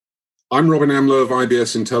I'm Robin Amler of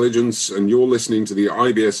IBS Intelligence, and you're listening to the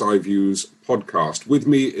IBS iViews podcast. With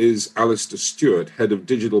me is Alistair Stewart, Head of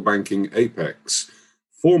Digital Banking Apex,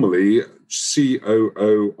 formerly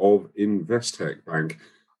COO of Investec Bank.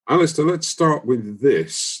 Alistair, let's start with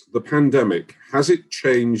this. The pandemic, has it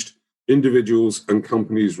changed individuals' and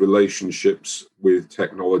companies' relationships with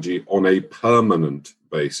technology on a permanent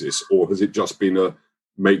basis, or has it just been a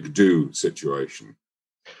make-do situation?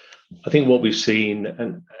 I think what we've seen,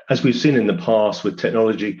 and as we've seen in the past with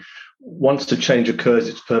technology, once the change occurs,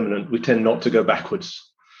 it's permanent. We tend not to go backwards.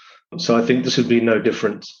 So I think this would be no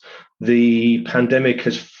different. The pandemic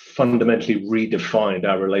has fundamentally redefined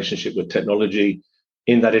our relationship with technology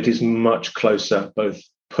in that it is much closer, both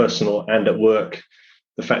personal and at work.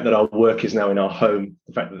 The fact that our work is now in our home,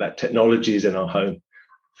 the fact that that technology is in our home,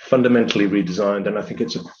 fundamentally redesigned. And I think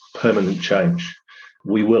it's a permanent change.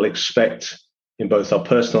 We will expect in both our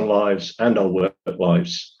personal lives and our work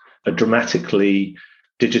lives, a dramatically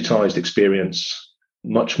digitized experience,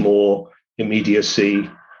 much more immediacy.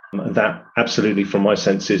 That absolutely, from my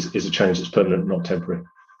sense, is a change that's permanent, not temporary.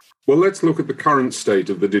 Well, let's look at the current state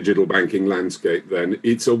of the digital banking landscape then.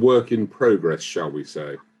 It's a work in progress, shall we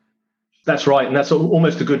say? That's right, and that's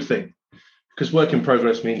almost a good thing, because work in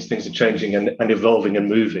progress means things are changing and evolving and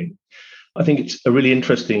moving. I think it's a really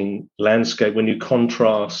interesting landscape when you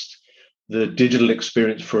contrast the digital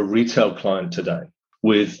experience for a retail client today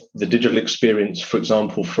with the digital experience, for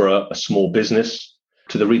example, for a small business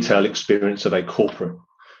to the retail experience of a corporate.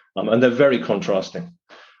 And they're very contrasting.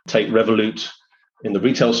 Take Revolut in the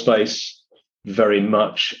retail space, very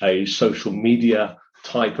much a social media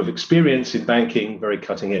type of experience in banking, very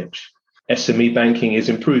cutting edge. SME banking is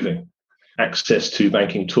improving. Access to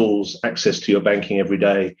banking tools, access to your banking every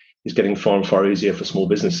day is getting far and far easier for small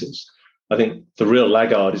businesses. I think the real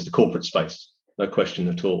laggard is the corporate space, no question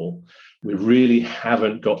at all. We really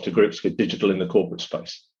haven't got to grips with digital in the corporate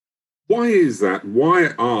space. Why is that?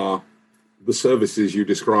 Why are the services you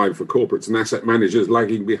describe for corporates and asset managers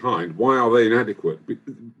lagging behind? Why are they inadequate?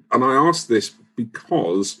 And I ask this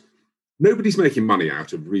because nobody's making money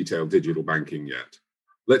out of retail digital banking yet.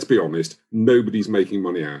 Let's be honest, nobody's making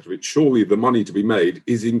money out of it. Surely the money to be made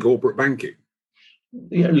is in corporate banking.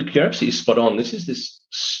 Yeah, look, you're absolutely spot on. This is this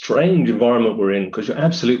strange environment we're in, because you're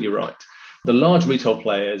absolutely right. The large retail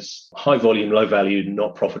players, high volume, low value,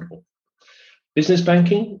 not profitable. Business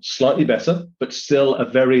banking, slightly better, but still a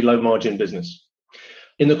very low margin business.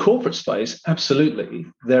 In the corporate space, absolutely,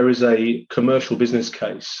 there is a commercial business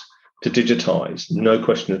case to digitize, no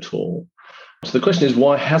question at all. So the question is,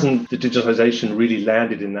 why hasn't the digitization really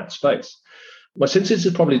landed in that space? My sense is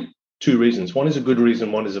there's probably two reasons. One is a good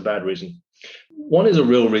reason, one is a bad reason. One is a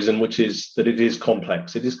real reason, which is that it is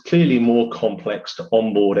complex. It is clearly more complex to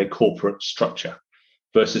onboard a corporate structure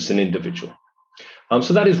versus an individual.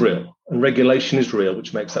 So that is real, and regulation is real,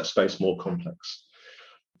 which makes that space more complex.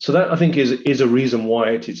 So that, I think, is a reason why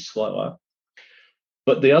it is slower.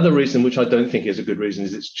 But the other reason, which I don't think is a good reason,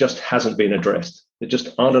 is it just hasn't been addressed. There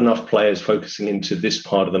just aren't enough players focusing into this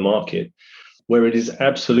part of the market where it is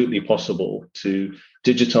absolutely possible to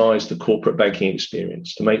digitize the corporate banking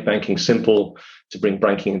experience, to make banking simple, to bring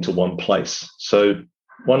banking into one place. So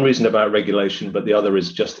one reason about regulation, but the other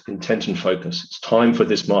is just intent and focus. It's time for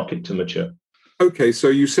this market to mature. Okay, so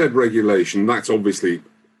you said regulation. That's obviously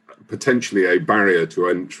potentially a barrier to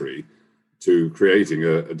entry to creating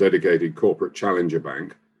a dedicated corporate challenger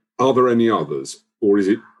bank. Are there any others, or is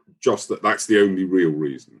it just that that's the only real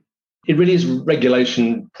reason? It really is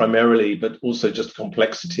regulation primarily, but also just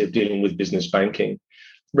complexity of dealing with business banking.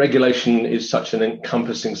 Regulation is such an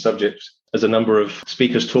encompassing subject, as a number of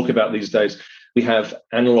speakers talk about these days. We have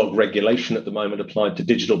analog regulation at the moment applied to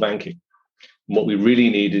digital banking. And what we really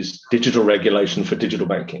need is digital regulation for digital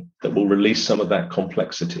banking that will release some of that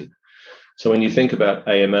complexity. So when you think about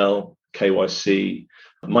AML, KYC,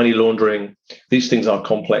 money laundering, these things are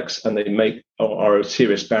complex and they are a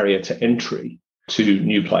serious barrier to entry to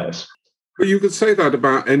new players. But you could say that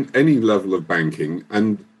about any level of banking,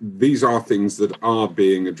 and these are things that are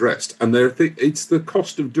being addressed. And it's the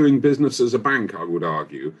cost of doing business as a bank, I would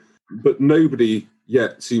argue, but nobody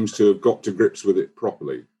yet seems to have got to grips with it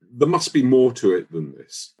properly. There must be more to it than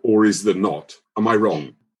this, or is there not? Am I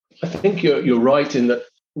wrong? I think you're right in that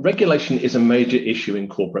regulation is a major issue in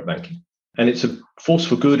corporate banking, and it's a force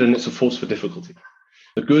for good and it's a force for difficulty.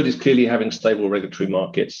 The good is clearly having stable regulatory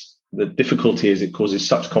markets. The difficulty is it causes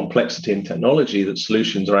such complexity in technology that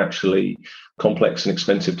solutions are actually complex and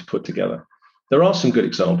expensive to put together. There are some good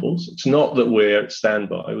examples. It's not that we're at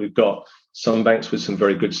standby. We've got some banks with some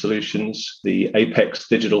very good solutions. The Apex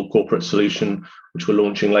digital corporate solution, which we're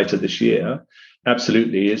launching later this year,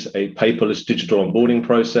 absolutely is a paperless digital onboarding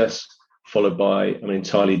process, followed by an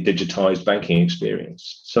entirely digitized banking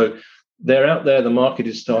experience. So they're out there, the market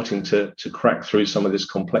is starting to crack through some of this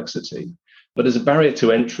complexity. But as a barrier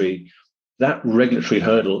to entry, that regulatory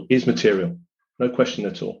hurdle is material, no question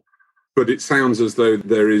at all. But it sounds as though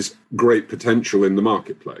there is great potential in the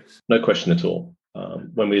marketplace. No question at all.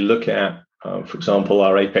 When we look at, for example,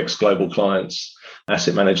 our Apex global clients,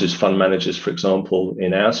 asset managers, fund managers, for example,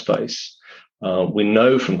 in our space, we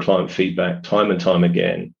know from client feedback time and time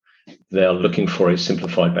again, they're looking for a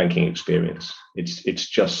simplified banking experience. It's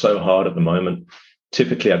just so hard at the moment.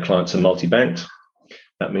 Typically, our clients are multi-banked.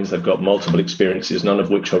 That means they've got multiple experiences, none of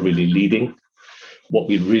which are really leading. What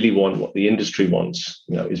we really want, what the industry wants,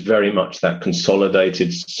 is very much that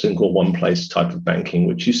consolidated, single one-place type of banking,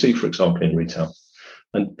 which you see, for example, in retail.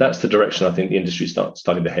 And that's the direction I think the industry is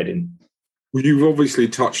starting to head in. Well, you've obviously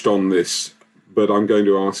touched on this, but I'm going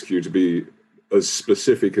to ask you to be as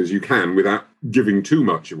specific as you can without giving too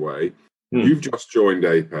much away. You've just joined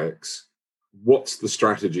Apex. What's the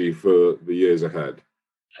strategy for the years ahead?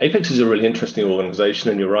 Apex is a really interesting organization,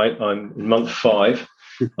 and you're right, I'm in month 5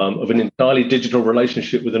 of an entirely digital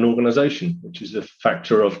relationship with an organization, which is a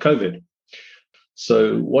factor of COVID.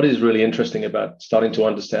 So what is really interesting about starting to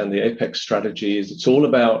understand the Apex strategy is it's all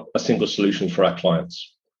about a single solution for our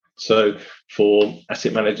clients. So for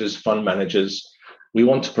asset managers, fund managers, we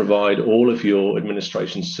want to provide all of your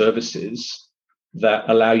administration services that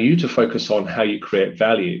allow you to focus on how you create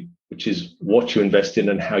value, which is what you invest in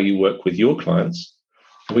and how you work with your clients.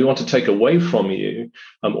 We want to take away from you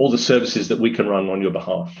all the services that we can run on your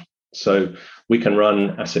behalf. So we can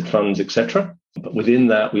run asset funds, etc. But within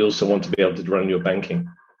that, we also want to be able to run your banking.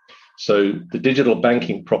 So the digital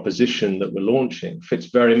banking proposition that we're launching fits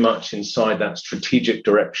very much inside that strategic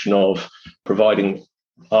direction of providing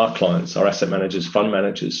our clients, our asset managers, fund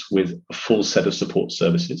managers, with a full set of support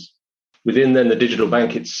services. Within then the digital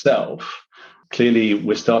bank itself, clearly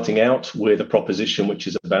we're starting out with a proposition which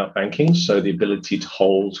is about banking, so the ability to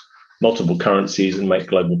hold multiple currencies and make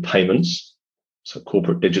global payments, so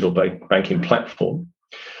corporate digital banking platform.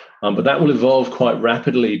 But that will evolve quite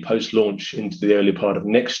rapidly post-launch into the early part of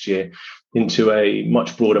next year into a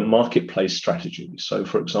much broader marketplace strategy. So,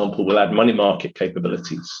 for example, we'll add money market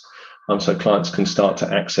capabilities, so clients can start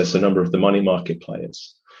to access a number of the money market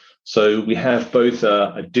players. So we have both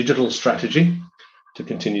a digital strategy to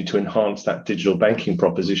continue to enhance that digital banking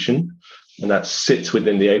proposition, and that sits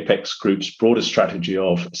within the Apex Group's broader strategy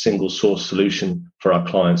of a single source solution for our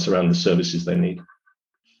clients around the services they need.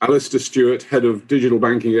 Alistair Stewart, Head of Digital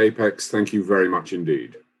Banking Apex, thank you very much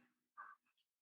indeed.